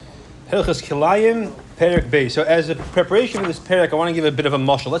Hilchos Kilayim, Perek Beis. So as a preparation for this Perek, I want to give a bit of a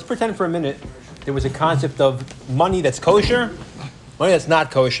mashal. Let's pretend for a minute there was a concept of money that's kosher, money that's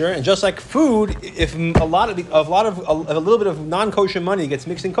not kosher, and just like food, if a little bit of non-kosher money gets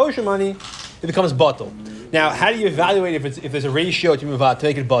mixed in kosher money, it becomes bottle. Now, how do you evaluate if there's a ratio to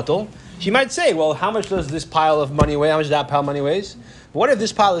make it bottle? So you might say, well, how much does this pile of money weigh? How much does that pile of money weighs? But what if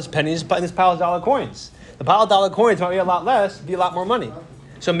this pile is pennies and this pile is dollar coins? The pile of dollar coins might be a lot less, be a lot more money.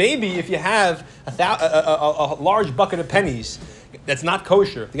 So maybe if you have a large bucket of pennies that's not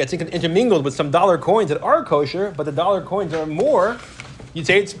kosher, that gets intermingled with some dollar coins that are kosher, but the dollar coins are more, you'd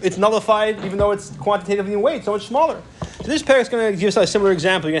say it's nullified even though it's quantitatively in weight so much smaller. So this pair is going to give us a similar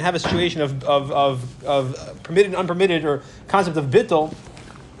example. You're going to have a situation of permitted and unpermitted, or concept of bittul.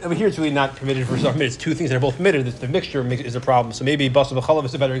 Over here it's really not permitted versus unpermitted. It's two things that are both permitted. The mixture is a problem. So maybe basar v'chalav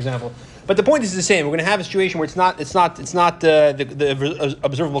is a better example. But the point is the same. We're going to have a situation where it's not the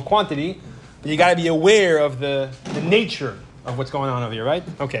observable quantity, but you got to be aware of the nature of what's going on over here, right?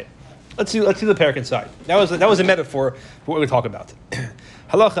 Okay. Let's do the parak inside. That was a metaphor for what we're going to talk about.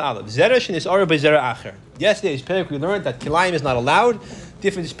 Halacha aleph. Zera shenisara b'zera acher. Yesterday's parak we learned that kilayim is not allowed.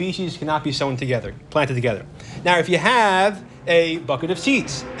 Different species cannot be planted together. Now, if you have a bucket of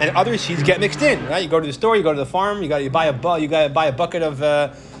seeds and other seeds get mixed in, right? You go to the store, you go to the farm, you got to buy a bucket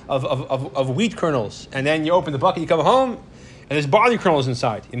of wheat kernels, and then you open the bucket, you come home, and there's barley kernels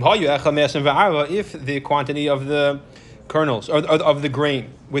inside. If the quantity of the kernels or of the grain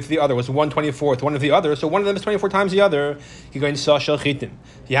with the other was 1/24 one of the other, so one of them is 24 times the other, you go in saw shel chitim.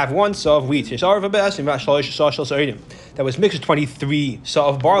 You have one saw of wheat that was mixed with 23 saw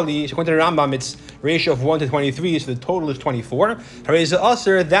of barley. So according to the Rambam, it's ratio of 1 to 23, so the total is 24.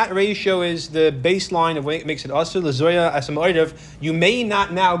 That ratio is the baseline of what makes it usher. You may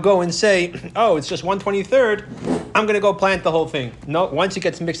not now go and say, oh, it's just 1/23, I'm going to go plant the whole thing. No, once it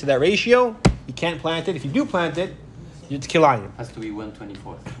gets mixed to that ratio, you can't plant it. If you do plant it, it's kilayim. It has to be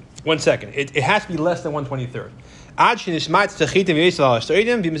 1/24. 1 second. It has to be less than 1/23. And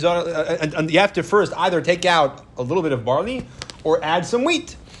you have to first either take out a little bit of barley or add some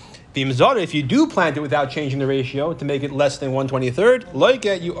wheat. If you do plant it without changing the ratio to make it less than 1/23, like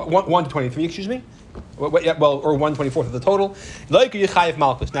 1 to 23, excuse me, or 1/24 of the total, like you chayiv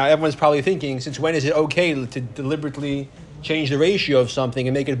malchus. Now everyone's probably thinking, since when is it okay to deliberately change the ratio of something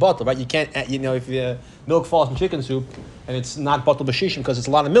and make it bottle, right? You can't, if the milk falls in chicken soup and it's not bottle b'shishim because it's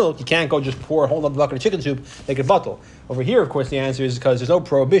a lot of milk, you can't go just pour a whole other bucket of chicken soup, make it bottle. Over here, of course, the answer is because there's no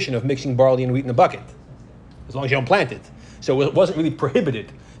prohibition of mixing barley and wheat in a bucket, as long as you don't plant it. So it wasn't really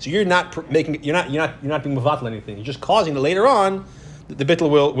prohibited. So you're not being mevatel anything. You're just causing that later on the bittul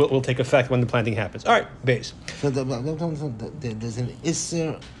will take effect when the planting happens. All right, base. So there's an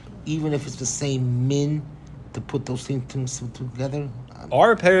isser, even if it's the same min, to put those things together?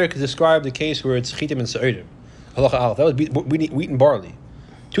 Our parak described the case where it's chitim and sa'odim. Halacha aleph. That was wheat and barley.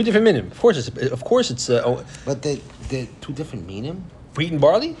 Two different minim. Of course it's. But they're two different minim? Wheat and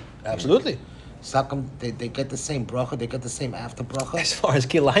barley? Absolutely. So how come they get the same bracha, they get the same after bracha? As far as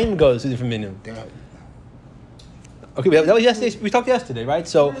kilayim goes, two different minim. Okay, that was yesterday. We talked yesterday, right?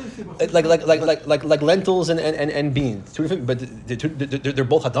 So, like lentils and beans. Two different, but they're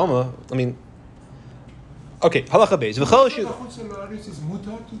both hadama. I mean. Okay, halacha beis.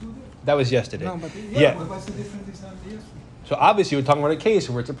 That was yesterday. No, but yeah. What's the difference? So obviously we're talking about a case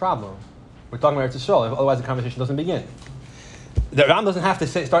where it's a problem. We're talking about Eretz Yisrael. Otherwise the conversation doesn't begin. The Ram doesn't have to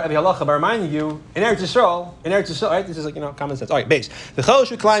start every halacha by reminding you in Eretz Yisrael, right? This is common sense. All right, base. The chol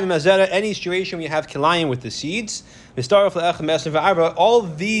kilayim mazera. Any situation where you have kilayim with the seeds. All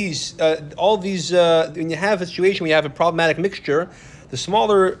these. When you have a situation where you have a problematic mixture, the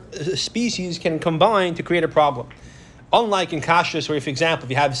smaller species can combine to create a problem. Unlike in kashrus, where, for example, if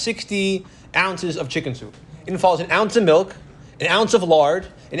you have 60 ounces of chicken soup, it involves an ounce of milk, an ounce of lard,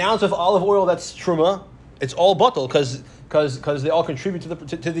 an ounce of olive oil that's truma. It's all bottle because they all contribute to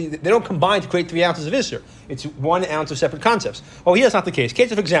the. They don't combine to create 3 ounces of isser. It's 1 ounce of separate concepts. Well, here that's not the case.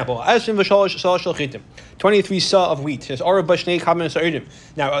 Case of example, 23 sa of wheat.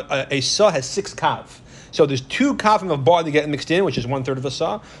 Now a sa has 6 kav. So there's 2 kavim of barley get mixed in, which is 1/3 of a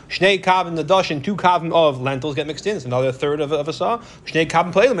saw. Shnei kavim nadash and 2 kavim of lentils get mixed in. It's another third of a saw. Shnei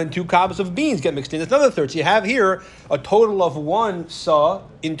kavim pleilim and 2 kavim of beans get mixed in. It's another third. So you have here a total of 1 saw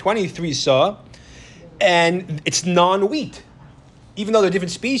in 23 saw, and it's non-wheat. Even though there are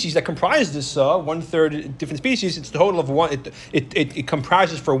different species that comprise this saw, 1/3 different species, it's a total of 1. It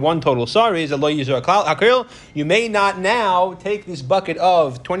comprises for 1 total saw. You may not now take this bucket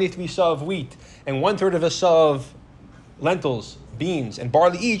of 23 saw of wheat and 1/3 of a saw of lentils, beans, and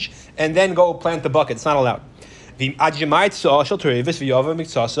barley each, and then go plant the bucket. It's not allowed. Until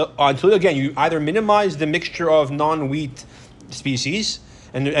again you either minimize the mixture of non-wheat species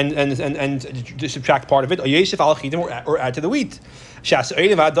and subtract part of it, or add to the wheat.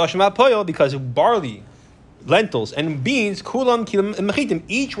 Because barley, lentils, and beans,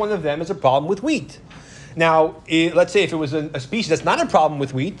 each one of them is a problem with wheat. Now, let's say if it was a species that's not a problem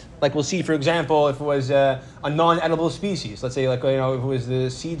with wheat, like we'll see, for example, if it was a non-edible species, let's say, like, if it was the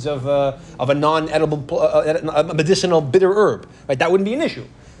seeds of a non-edible, a medicinal bitter herb, right? That wouldn't be an issue,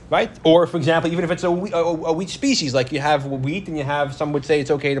 right? Or, for example, even if it's a wheat species, like you have wheat, and you have, some would say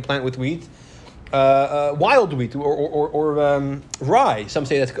it's okay to plant with wheat. Wild wheat or rye. Some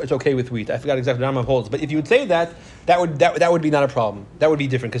say that it's okay with wheat. I forgot exactly what Rambam holds. But if you would say that would be not a problem. That would be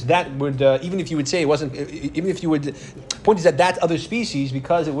different, because that would even if you would say it wasn't, even if you would point is that other species,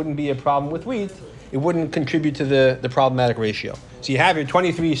 because it wouldn't be a problem with wheat, it wouldn't contribute to the problematic ratio. So you have your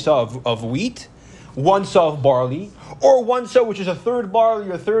 23 saw of wheat, 1 saw of barley, or 1 saw which is a third barley,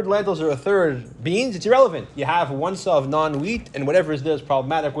 or a third lentils, or a third beans. It's irrelevant. You have 1 saw of non-wheat, and whatever is there is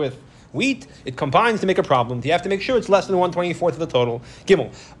problematic with wheat, it combines to make a problem. You have to make sure it's less than 1/24 of the total. Gimel.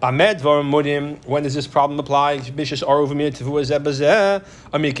 When does this problem apply?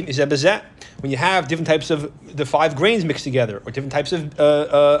 When you have different types of the 5 grains mixed together, or different types of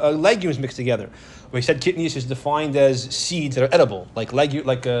legumes mixed together. We said kitnius is defined as seeds that are edible, like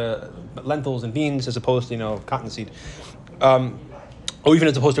lentils and beans, as opposed to cottonseed. Or even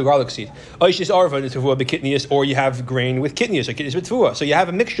as opposed to garlic seed. Or you have grain with kitnius, or kitnius with tefua. So you have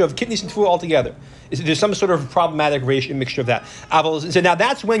a mixture of kitnius and tefua altogether. There's some sort of problematic ratio, mixture of that. So now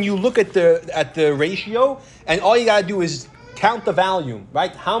that's when you look at the ratio, and all you got to do is count the volume,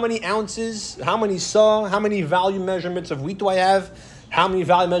 right? How many ounces, how many saw, how many volume measurements of wheat do I have? How many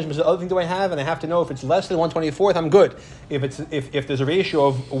volume measurements of other thing do I have? And I have to know if it's less than 1/24th, I'm good. If there's a ratio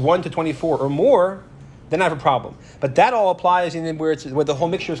of 1 to 24 or more, then I have a problem. But that all applies in where the whole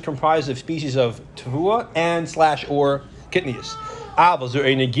mixture is comprised of species of tevua and / or kitnius. If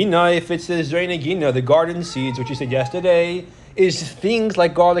it's the zreinagina, the garden seeds, which you said yesterday, is things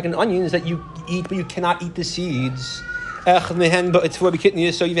like garlic and onions that you eat, but you cannot eat the seeds. So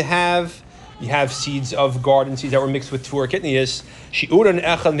you have seeds of garden seeds that were mixed with tevua or kitnius.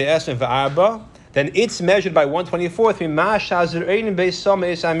 Then it's measured by 1/24th.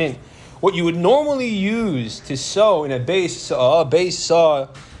 What you would normally use to sow in a base saw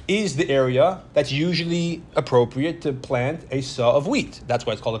is the area that's usually appropriate to plant a saw of wheat. That's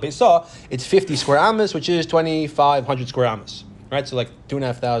why it's called a base saw. It's 50 square amas, which is 2,500 square amas, right? So like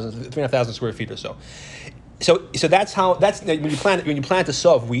 3,500 square feet or so. So that's when you plant a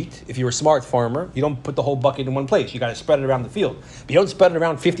saw of wheat. If you're a smart farmer, you don't put the whole bucket in one place. You got to spread it around the field. But you don't spread it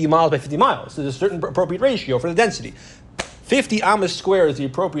around 50 miles by 50 miles. There's a certain appropriate ratio for the density. 50 amas square is the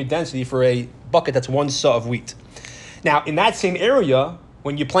appropriate density for a bucket that's 1 saw of wheat. Now, in that same area,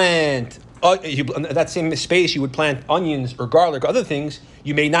 when you plant, that same space, you would plant onions or garlic or other things,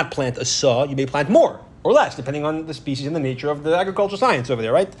 you may not plant a saw, you may plant more or less, depending on the species and the nature of the agricultural science over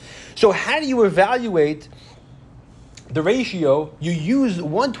there, right? So how do you evaluate the ratio? You use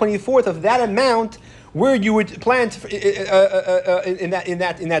 1/24th of that amount where you would plant in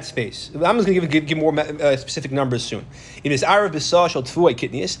that space. I'm just going to give more specific numbers soon. In this Arab Bisah shall Tfuah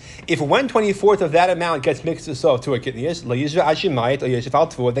Kitnius, if 1/24th of that amount gets mixed with Tfuah Kitnius,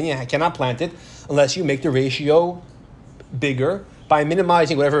 then you cannot plant it unless you make the ratio bigger by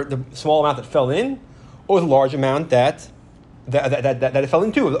minimizing whatever the small amount that fell in, or the large amount that it fell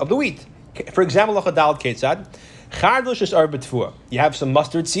into of the wheat. For example, you have some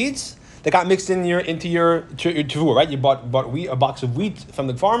mustard seeds that got mixed into your tevua, right? You bought a box of wheat from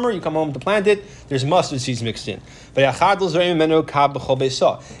the farmer. You come home to plant it. There's mustard seeds mixed in. In a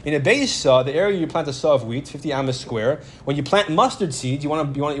base saw, the area you plant a saw of wheat, 50 amas square. When you plant mustard seeds, you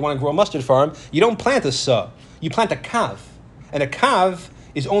want to grow a mustard farm. You don't plant a saw. You plant a kav, and a kav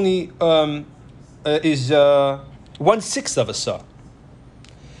is only 1/6 of a saw.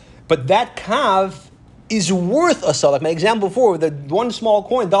 But that kav is worth a saw. Like my example before, the one small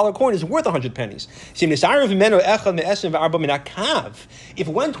coin, dollar coin, is worth 100 pennies. If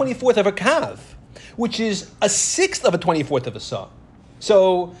 1/24th of a kav, which is 1/6 of a 24th of a saw,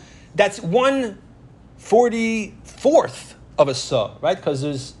 so that's 1/44th of a saw, right? Because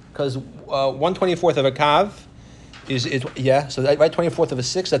 1/24th of a kav is yeah. So right, 24th of a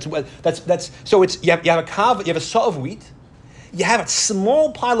 6. That's so it's you have a kav, you have a saw of wheat. You have a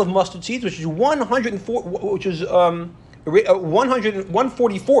small pile of mustard seeds, which is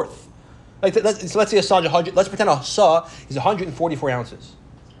 144th. Like let's say a saw 100. Let's pretend a saw is 144 ounces.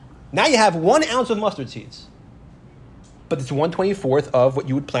 Now you have 1 ounce of mustard seeds, but it's 1/24th of what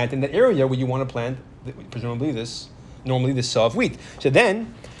you would plant in the area where you want to plant presumably normally this saw of wheat. So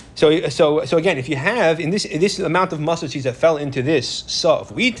again, if you have in this amount of mustard seeds that fell into this saw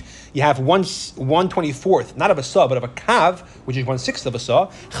of wheat, you have 1/24th, not of a saw, but of a kav, which is 1/6 of a saw.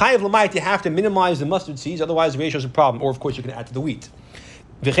 Chayav l'mayit, you have to minimize the mustard seeds, otherwise the ratio is a problem. Or of course you can add to the wheat.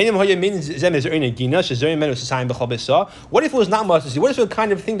 What if it was not mustard seed? What if it was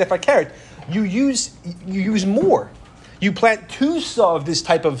kind of thing that for carrot you use more? You plant 2 saw of this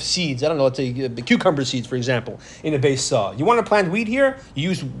type of seeds. I don't know, let's say cucumber seeds, for example, in a base saw. You want to plant wheat here, you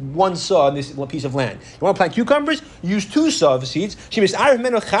use 1 saw on this piece of land. You want to plant cucumbers, you use 2 saw of seeds.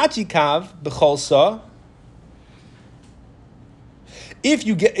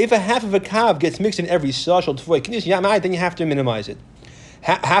 If a half of a kav gets mixed in every saw, then you have to minimize it.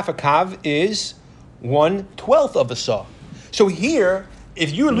 Half a kav is 1/12 of a saw. So here,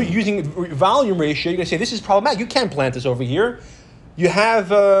 if you're using volume ratio, you're going to say this is problematic. You can't plant this over here. You have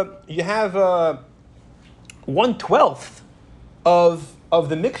 1/12 of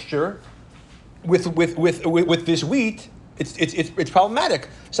the mixture with this wheat. It's problematic.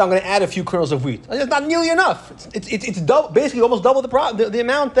 So I'm going to add a few kernels of wheat. It's not nearly enough. It's basically almost double the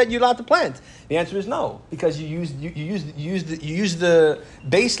amount that you're allowed to plant. The answer is no, because you use the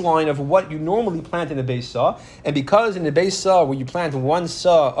baseline of what you normally plant in a base saw, and because in the base saw where you plant 1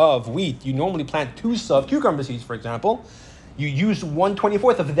 saw of wheat, you normally plant 2 saw of cucumber seeds, for example. You use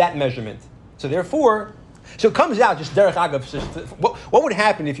 1/24th of that measurement. So therefore. So it comes out just derech agav. What would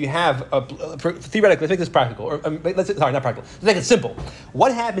happen if you have theoretically? Let's make this practical, or sorry, not practical. Let's make it simple.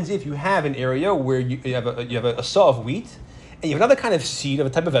 What happens if you have an area where you have a saw of wheat, and you have another kind of seed of a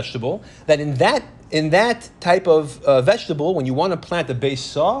type of vegetable? That in that type of vegetable, when you want to plant a base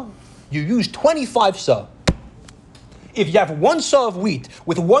saw, you use 25 saw. If you have 1 saw of wheat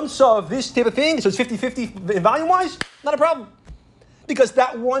with 1 saw of this type of thing, so it's 50-50 volume wise, not a problem, because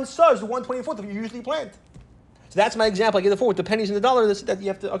that 1 saw is the 1/24th of you usually plant. So that's my example. I give the forward the pennies and the dollar. That you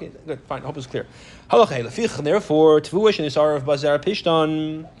have to. Okay, good, fine. I hope it's clear. Therefore, tvuish and isar of bazar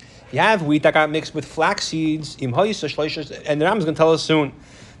pishton. You have wheat that got mixed with flax seeds. And the Ram is going to tell us soon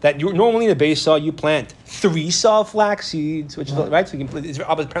that you normally in a base saw you plant 3 saw flax seeds, which is right. So it's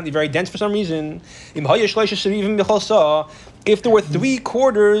apparently very dense for some reason. If there were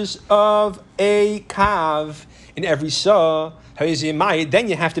 3/4 of a kav in every saw, then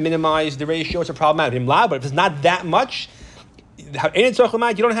you have to minimize the ratio. It's a problematic. But if it's not that much, you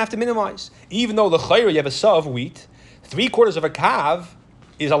don't have to minimize. Even though the chayra you have a saw of wheat, 3/4 of a kav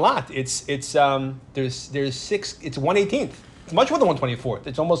is a lot. There's 6. It's 1/18th. It's much more than 1/24th.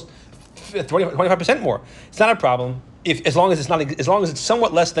 It's almost 25% more. It's not a problem. As long as it's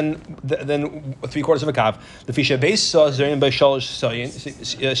somewhat less than 3/4 of a kav, the fisha base saw zerin by shalosh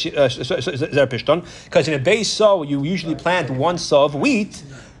pishton, because in a base saw you usually plant 1 saw of wheat.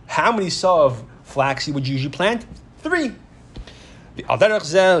 How many saw of flaxseed would you usually plant? 3.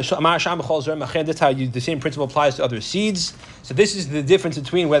 That's how the same principle applies to other seeds. So this is the difference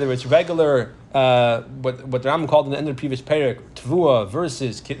between whether it's regular, what the Rambam called in the end of the previous parak, tvua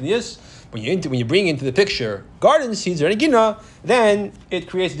versus kitnius. When you bring into the picture garden seeds or any gina, then it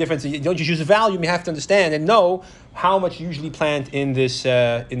creates a difference. You don't just use a value; you have to understand and know how much you usually plant in this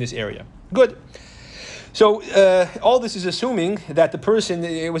area. Good. So all this is assuming that the person,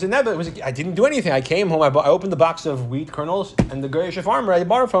 it was I didn't do anything. I came home, I opened the box of wheat kernels, and the Goyish farmer I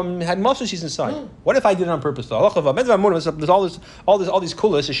bought it from had mustard seeds inside. What if I did it on purpose though? There's all these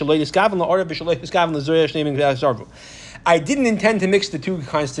kulas. I didn't intend to mix the 2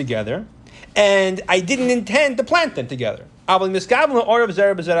 kinds together, and I didn't intend to plant them together. If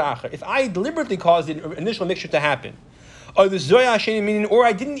I deliberately caused the initial mixture to happen, or I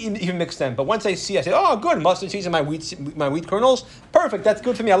didn't even mix them, but once I say, oh, good, mustard seeds and my wheat kernels, perfect, that's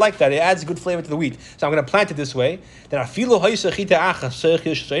good for me, I like that, it adds good flavor to the wheat, so I'm going to plant it this way. Then if you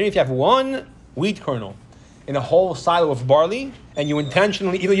have 1 wheat kernel in a whole silo of barley, and you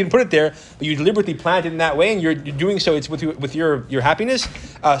intentionally, even you didn't put it there, but you deliberately plant it in that way, and you're doing so, it's with your happiness,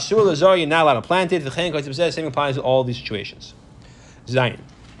 you're not allowed to plant it. The same applies to all these situations. Zayin.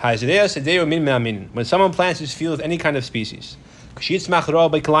 When someone plants his field with any kind of species,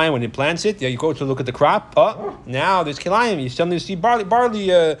 when it plants it, you go to look at the crop. Oh, now there's kilayim. You suddenly see barley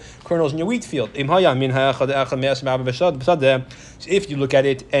kernels in your wheat field. If you look at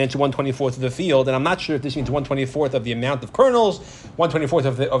it and it's 1/24th of the field, and I'm not sure if this means 1/24th of the amount of kernels, 1/24th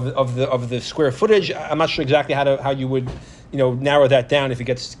of the square footage. I'm not sure exactly how you would narrow that down if it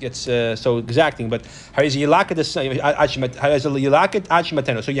gets so exacting. But so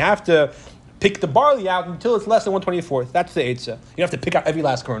you have to pick the barley out until it's less than 1/24th. That's the eitzah. You have to pick out every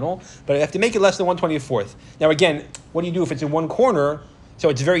last kernel, but you have to make it less than 1/24th. Now again, what do you do if it's in one corner? So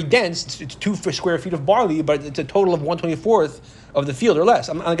it's very dense. It's 2 square feet of barley, but it's a total of 1/24th of the field or less.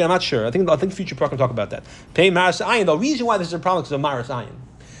 I'm not sure. I think future Parak can talk about that. Pay Maras Ayin. The reason why this is a problem is because of Maras Ayin.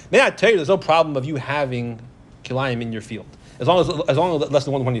 May I tell you, there's no problem of you having kilayim in your field as long as less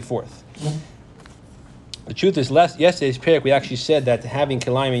than 1/24th. The truth is, yesterday's parak we actually said that having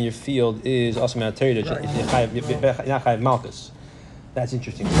kilayim in your field is also chayav malchus. That's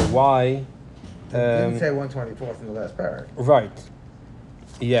interesting. So why? Didn't say 1/24th in the last paragraph. Right.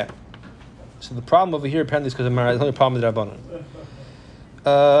 Yeah. So the problem over here apparently is because of Maras. The only problem with Rabbanon.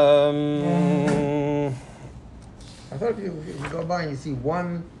 I thought if you go by and you see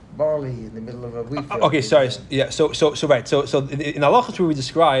one barley in the middle of a wheat field. Okay, sorry. Yeah. So right. So in halachas where we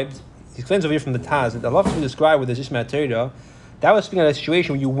described, he explains over here from the Taz that the halachas we described with the Ishmael Torah, that was speaking of a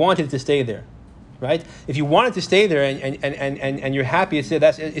situation where you wanted to stay there, right? If you wanted to stay there and you're happy to stay,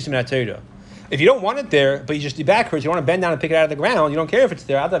 that's Ishmael Torah. If you don't want it there, but you just do backwards, you want to bend down and pick it out of the ground, you don't care if it's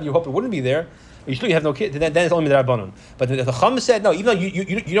there. I thought you hope it wouldn't be there. You still have no kid. Then it's only midrabanan. But the Chum said no. Even though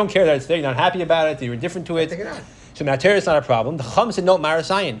you don't care that it's there, you're not happy about it, you're indifferent to it. Take it out. So Mater is not a problem. The Chum said no,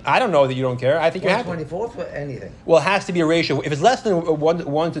 Marasayan. I don't know that you don't care. I think you're happy. 1/24th for anything. Well, it has to be a ratio. If it's less than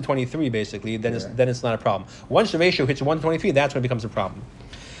 1 to 23, basically, then it's not a problem. Once the ratio hits 1 to 23, that's when it becomes a problem.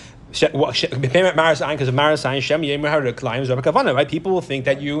 Because of Marasayan, Shem Yemer Kalayim Zobak Kavana, right? People will think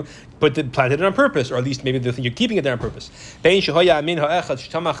that you planted it on purpose, or at least maybe they think you're keeping it there on purpose. Whether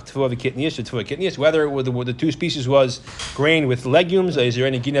the 2 species was grain with legumes, is there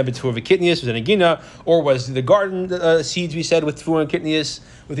any gina between vikitnius, was any gina, or was the garden seeds we said with tfuah and kitnius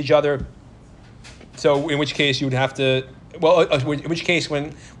with each other? So in which case you would have to. Well, in which case, when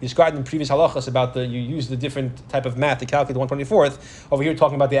we described in previous halachas about you use the different type of math to calculate the 1/24th, over here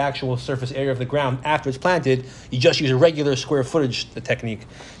talking about the actual surface area of the ground after it's planted, you just use a regular square footage technique.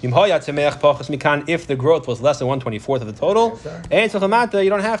 If the growth was less than 1/24th of the total, and you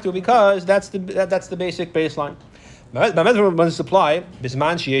don't have to because that's the basic baseline. If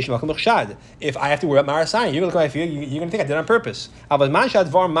I have to worry about Marasayan, you're going to look at my field, you're going to think I did it on purpose.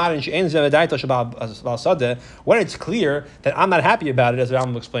 When it's clear that I'm not happy about it, as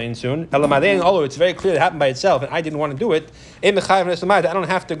Rambam will explain soon, although it's very clear it happened by itself and I didn't want to do it, I don't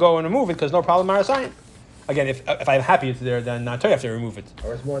have to go and remove it because no problem Marasayan. Again, if I'm happy it's there, then I have to remove it.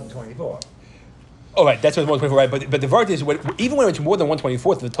 Or it's more than 24. Oh, right, that's what 1/24, right? But the vart is, even when it's more than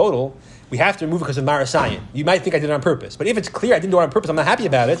 1/24th of the total, we have to remove it because of Marasayan. You might think I did it on purpose. But if it's clear I didn't do it on purpose, I'm not happy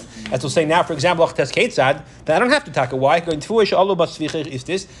about it, as we'll say now, for example, then I don't have to take it. Why? You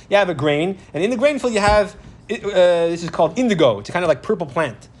have a grain, and in the grain field you have, this is called indigo. It's a kind of like purple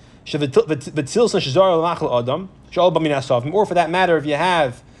plant. Or for that matter, if you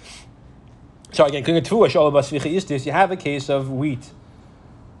have, you have a case of wheat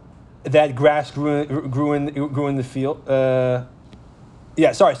that grass grew in the field. So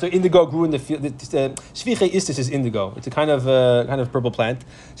indigo grew in the field. Sviche istis is indigo. It's a kind of purple plant.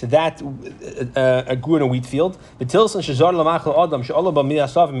 So that grew in a wheat field. Where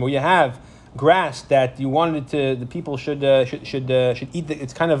you have grass that you wanted the people should eat.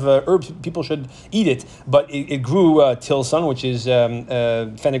 It's kind of herbs. People should eat it, but it grew tilson, which is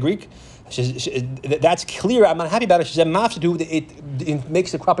fenugreek. That's clear. I'm not happy about it. She said, it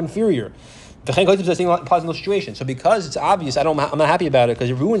makes the crop inferior. The possible situation. So because it's obvious, I'm not happy about it because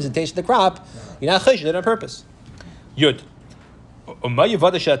it ruins the taste of the crop. You're not chaysh it on purpose. Yud.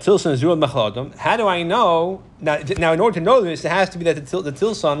 How do I know? Now, in order to know this, it has to be that the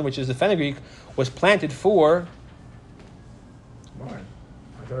tilson, which is the fenugreek, was planted for. Why?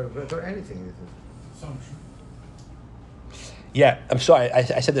 I thought anything. Yeah, I'm sorry.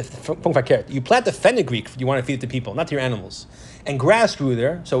 I said that. You plant the fenugreek, you want to feed it to people, not to your animals. And grass grew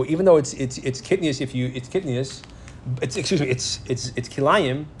there. So even though it's kitnius, it's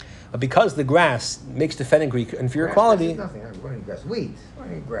kilayim, because the grass makes the fenugreek inferior quality. Nothing. Grass, wheat.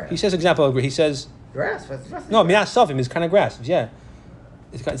 Grass. He says example. He says grass. No, minas sofim is kind of grass. Yeah.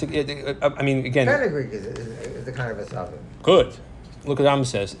 I mean, again. Fenugreek is the kind of a sofim. Good. Look what Ram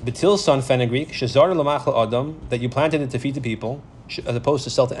says. Betil son fenugreek, shazar lamachal adam, that you planted it to feed the people, as opposed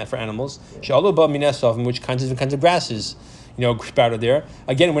to sell for animals. She'alu ba minesov, which kinds of grasses, sprouted there.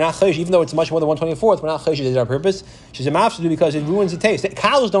 Again, we're not chayish, even though it's much more than 1/24th, we're not chayish, did it on purpose. She's a mafsadu because it ruins the taste.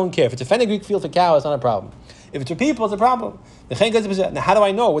 Cows don't care. If it's a fenugreek field for cows, it's not a problem. If it's for people, it's a problem. Now, how do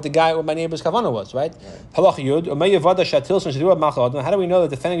I know what my neighbor's kavanah was, right? How do we know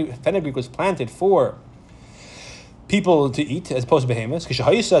that the fenugreek was planted for people to eat as opposed to behemoths? When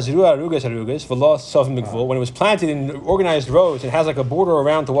it was planted in organized rows, it has like a border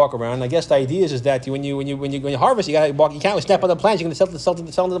around to walk around. I guess the idea is that when you harvest, you gotta walk. You can't step on the plants. You're going to sell them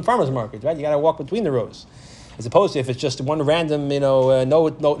to the farmers market, right? You got to walk between the rows. As opposed to if it's just one random,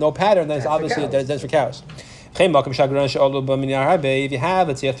 no pattern, then it's obviously that's for cows. If you have,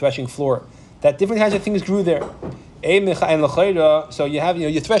 let's say, a threshing floor, that different kinds of things grew there. So you have,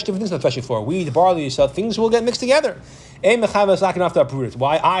 you thresh different things on the threshing floor. Wheat, barley, so things will get mixed together. Is not enough to uproot it.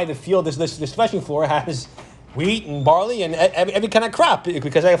 Why the field, this threshing floor has wheat and barley and every kind of crop,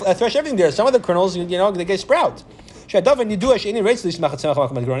 because I thresh everything there. Some of the kernels, they get sprout. Nobody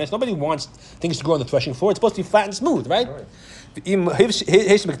wants things to grow on the threshing floor. It's supposed to be flat and smooth, right?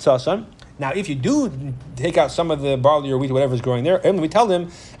 Now, if you do take out some of the barley or wheat, whatever is growing there, and we tell them,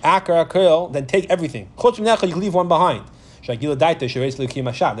 then take everything. You can leave one behind.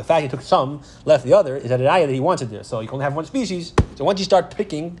 The fact he took some, left the other, is that he wants it there. So you can only have one species. So once you start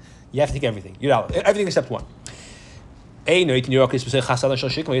picking, you have to take everything. Everything except one. You're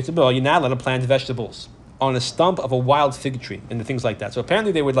not allowed to plant vegetables on a stump of a wild fig tree and the things like that. So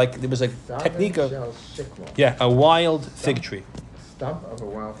apparently there was a technique of a wild fig tree. Stump of a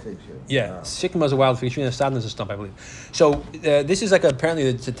wild fig tree. Yeah, Sikma is a wild fig tree and a sadna is a stump, I believe. So this is apparently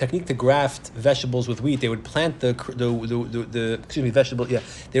it's a technique to graft vegetables with wheat. They would plant vegetables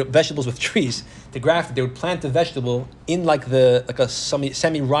with trees. To graft, they would plant the vegetable in a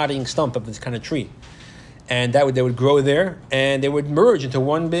semi-rotting stump of this kind of tree. And they would grow there, and they would merge into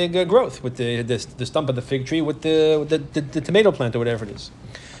one big growth with the stump of the fig tree with the tomato plant or whatever it is.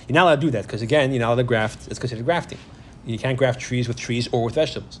 You're not allowed to do that because again, you're not allowed to graft. It's considered grafting. You can't graft trees with trees or with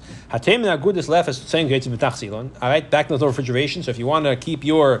vegetables. Hatem and agudis left is saying all right, back in the refrigeration. So if you want to keep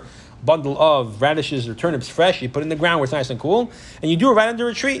your bundle of radishes or turnips fresh, you put it in the ground where it's nice and cool, and you do it right under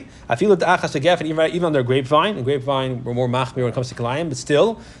a tree. I feel it achas gefen even under a grapevine. A grapevine we're more machmir when it comes to kalayim, but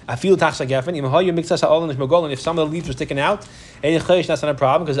still I feel it achas gefen. If some of the leaves are sticking out, that's not a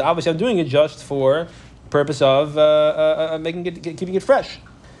problem because obviously I'm doing it just for the purpose of keeping it fresh.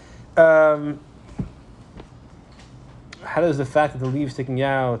 How does the fact that the leaves sticking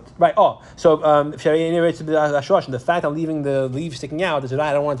out right? So the fact I'm leaving the leaves sticking out is that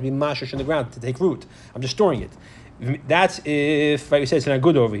I don't want it to be mashish in the ground to take root. I'm just storing it. That's if, like we said, it's an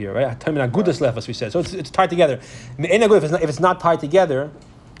agud over here, right? Agudas left, as we said. So it's tied together. If it's not tied together,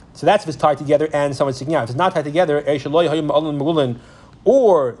 so that's if it's tied together and someone's sticking out. If it's not tied together,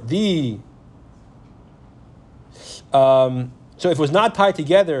 or the so if it was not tied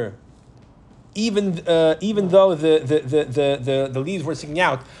together. Even though the leaves were sticking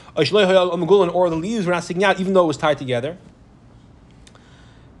out, or the leaves were not sticking out, even though it was tied together.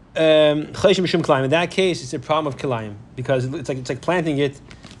 In that case, it's a problem of kilayim because it's like planting it.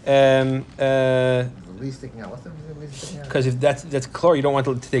 The leaves sticking out. What's the leaves sticking out? Because if that's chlor, you don't want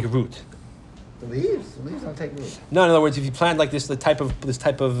it to take root. The leaves don't take root. No, in other words, if you plant like this type of let's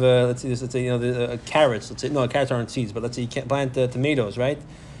say the carrots. Let's say carrots aren't seeds, but let's say you can't plant tomatoes, right?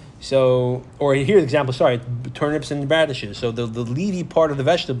 So, or here's an example, turnips and radishes. So the leafy part of the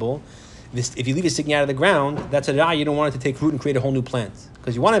vegetable, if you leave it sticking out of the ground, that's a you don't want it to take root and create a whole new plant.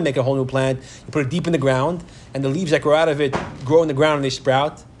 Because you want to make a whole new plant, you put it deep in the ground, and the leaves that grow out of it grow in the ground and they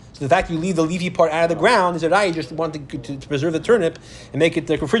sprout. So the fact you leave the leafy part out of the ground is that you just want to preserve the turnip and make it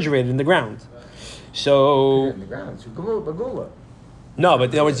refrigerated in the ground. So... In the ground, it's bagula. No, but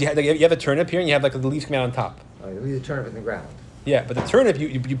in other words, you have a turnip here and you have the leaves coming out on top. You leave the turnip in the ground. Yeah, but the turnip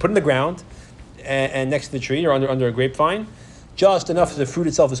you put in the ground and next to the tree or under a grapevine, just enough so the fruit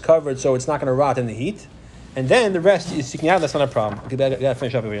itself is covered so it's not going to rot in the heat. And then the rest is sticking out, that's not a problem. Okay, I got to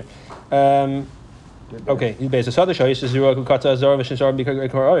finish up over here. Okay,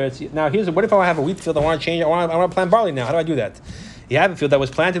 now what if I have a wheat field, I want to change, I want to plant barley now. How do I do that? You have a field that was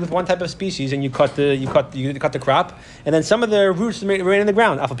planted with one type of species, and you cut the crop, and then some of the roots remain in the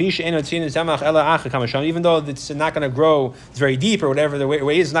ground. Even though it's not going to grow, it's very deep or whatever the way it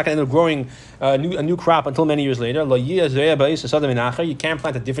is, it's not going to end up growing a new crop until many years later. You can't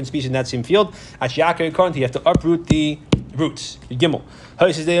plant a different species in that same field. You have to uproot the roots. Gimel. For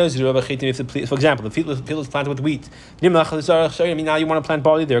example, the field is planted with wheat. Now you want to plant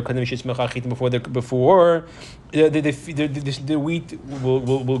barley there before the wheat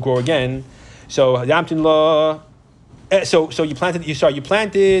will grow again. So you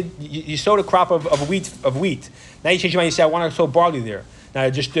sowed a crop of wheat. Now you change your mind. You say I want to sow barley there. Now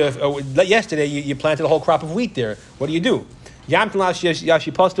yesterday you planted a whole crop of wheat there. What do? You have to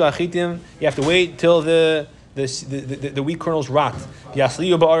wait till the wheat kernels rot.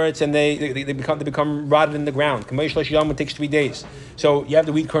 And they become rotted in the ground. It takes 3 days. So you have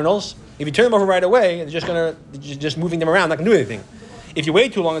the wheat kernels. If you turn them over right away, they're just moving them around, not going to do anything. If you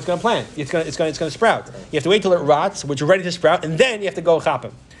wait too long, it's going to plant. It's going to sprout. You have to wait till it rots, which is ready to sprout, and then you have to go chap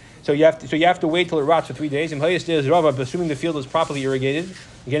them. So you have to wait till it rots for 3 days. And assuming the field is properly irrigated,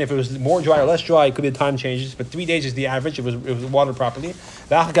 Again, if it was more dry or less dry, it could be the time changes, but 3 days is the average. It was watered properly.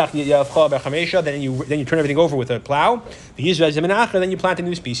 Then you turn everything over with a plow. Then you plant a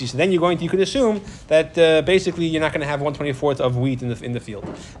new species. So then you could assume that basically you're not going to have 1/24 of wheat in the field.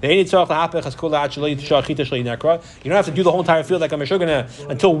 You don't have to do the whole entire field like a meshugana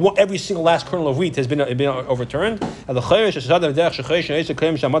until every single last kernel of wheat has been overturned.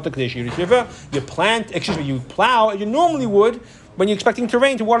 You plow as you normally would when you're expecting to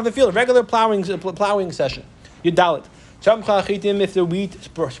rain to water the field. A regular plowing session. You dalit. If the wheat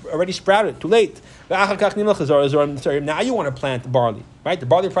already sprouted, too late. Now you want to plant barley, right? The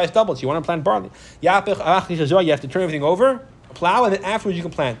barley price doubles. You want to plant barley. You have to turn everything over, plow, and then afterwards you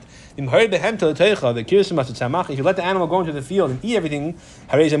can plant. If you let the animal go into the field and eat everything,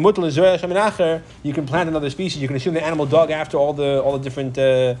 you can plant another species. You can assume the animal dug after all the different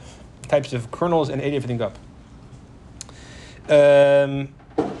types of kernels and ate everything up.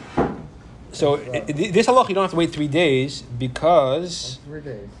 So this halach you don't have to wait 3 days because 3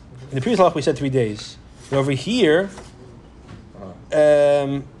 days. in the previous halach we said 3 days. But over here,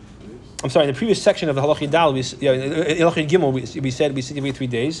 I'm sorry, in the previous section of the halach yidal, halach gimel, we said we wait 3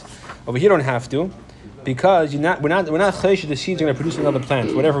 days. Over here, you don't have to because we're not chayish the seeds are going to produce another plant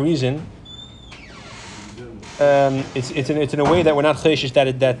for whatever reason. It's in a way that we're not chayish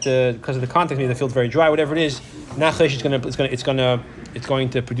that because of the context, maybe the field's very dry, whatever it is. Not chayish it's going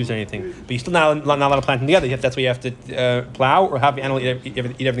to produce anything, but you're still not allowed to plant them together. That's why you have to plow or have the animal eat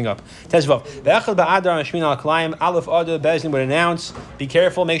everything up. Tezvav. Aleph Adar Bezin would announce, be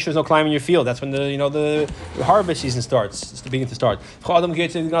careful, make sure there's no climb in your field. That's when the harvest season starts. It's beginning to start. Everyone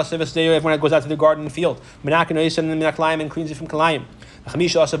that goes out to the garden and field. And cleans it from kalayim.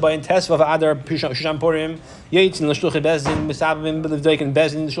 Chamisha also by in Tesvav Adar Shisham Purim Yates and L'shluchim Bezin Misabim B'Levdek and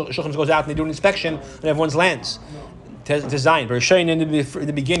Bezin. The Shluchim goes out and they do an inspection on everyone's lands. Designed. But showing in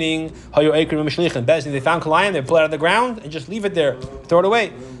the beginning, they found kalayim, they pull it out of the ground and just leave it there, throw it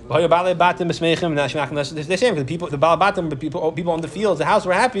away. They say because the balabatim, people on the fields, the house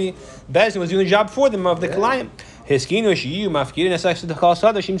were happy. Bezin was doing the job for them of the kalayim.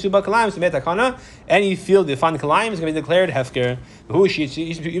 Any field they find kalayim is going to be declared hefker.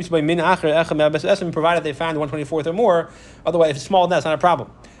 Provided they found 1/24 or more. Otherwise, if it's small, that's not a problem.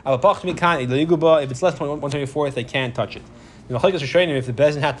 If it's less than 1/24, they can't touch it. If the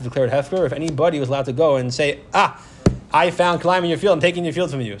bezin had to declare it hefker, if anybody was allowed to go and say, I found kalayim in your field, I'm taking your field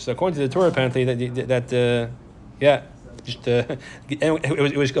from you. So according to the Torah, apparently, it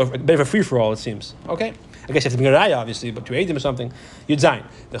was a bit of a free for all. It seems okay. I guess you have to be a raya, obviously, but to aid them or something, you'd zayin.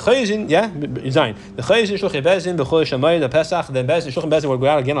 The chayzin, you'd zayin. The chayzin shluchim bezin b'chol shamayim the Pesach. Then bezin shluchim bezin will go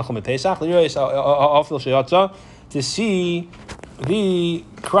out again on Chol Pesach. To see the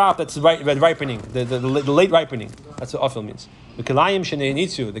crop that's ripening, the late ripening. That's what afil means. The kalayim shenei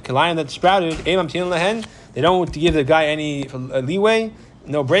nitzu, the kalayim that sprouted, eimam tin lehen. They don't give the guy any leeway.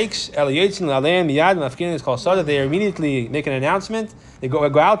 No breaks. They immediately make an announcement. They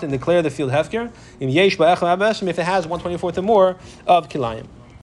go out and declare the field hefker. If it has 1/24 or more of kilayim.